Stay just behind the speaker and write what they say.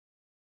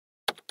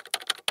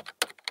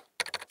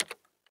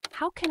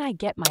How can I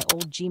get my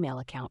old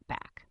Gmail account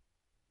back?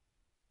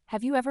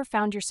 Have you ever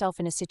found yourself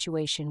in a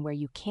situation where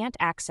you can't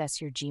access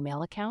your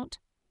Gmail account?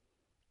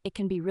 It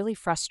can be really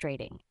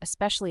frustrating,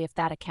 especially if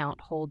that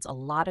account holds a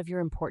lot of your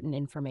important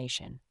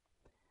information.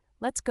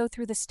 Let's go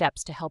through the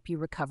steps to help you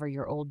recover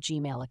your old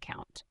Gmail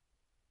account.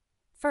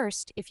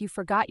 First, if you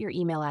forgot your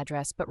email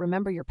address but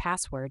remember your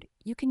password,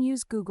 you can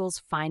use Google's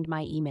Find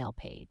My Email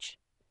page.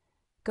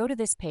 Go to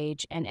this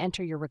page and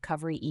enter your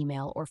recovery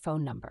email or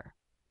phone number.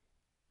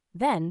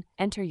 Then,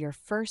 enter your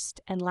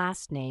first and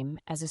last name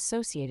as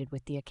associated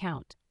with the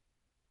account.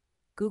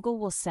 Google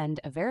will send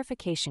a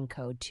verification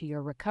code to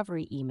your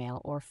recovery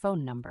email or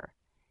phone number.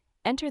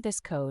 Enter this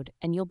code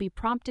and you'll be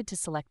prompted to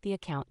select the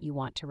account you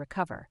want to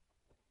recover.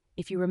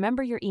 If you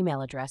remember your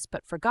email address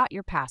but forgot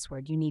your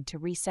password, you need to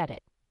reset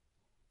it.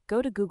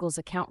 Go to Google's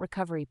account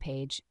recovery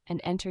page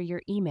and enter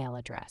your email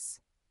address.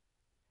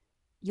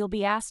 You'll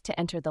be asked to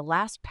enter the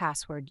last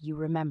password you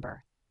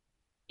remember.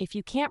 If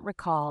you can't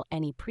recall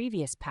any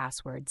previous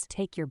passwords,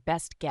 take your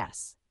best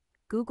guess.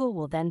 Google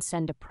will then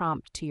send a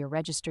prompt to your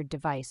registered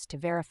device to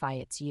verify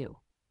it's you.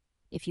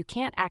 If you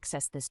can't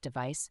access this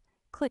device,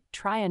 click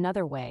Try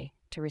Another Way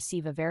to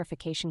receive a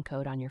verification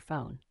code on your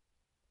phone.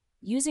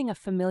 Using a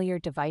familiar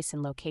device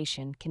and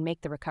location can make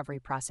the recovery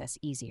process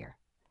easier.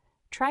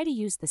 Try to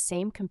use the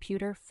same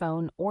computer,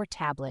 phone, or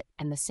tablet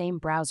and the same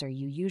browser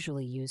you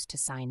usually use to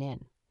sign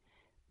in.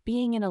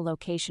 Being in a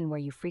location where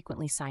you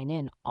frequently sign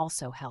in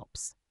also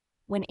helps.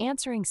 When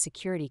answering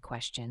security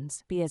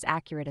questions, be as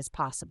accurate as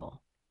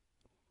possible.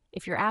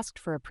 If you're asked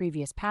for a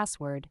previous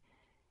password,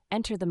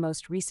 enter the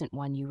most recent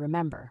one you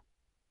remember.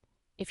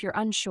 If you're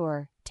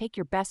unsure, take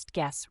your best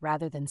guess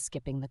rather than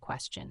skipping the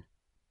question.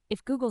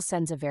 If Google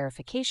sends a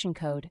verification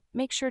code,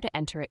 make sure to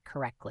enter it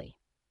correctly.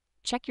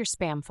 Check your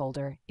spam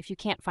folder if you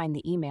can't find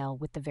the email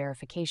with the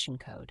verification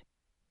code.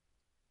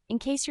 In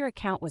case your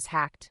account was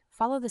hacked,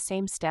 follow the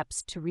same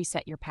steps to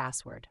reset your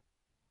password.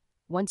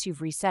 Once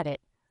you've reset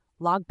it,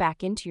 log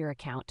back into your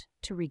account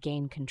to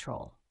regain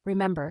control.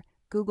 Remember,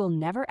 Google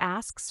never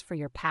asks for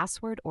your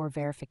password or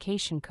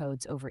verification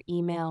codes over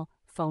email,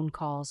 phone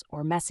calls,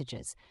 or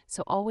messages,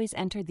 so always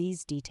enter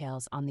these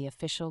details on the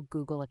official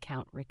Google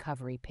account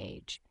recovery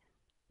page.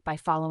 By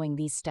following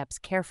these steps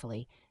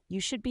carefully, you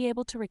should be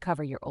able to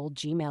recover your old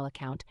Gmail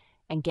account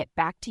and get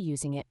back to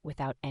using it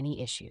without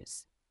any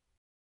issues.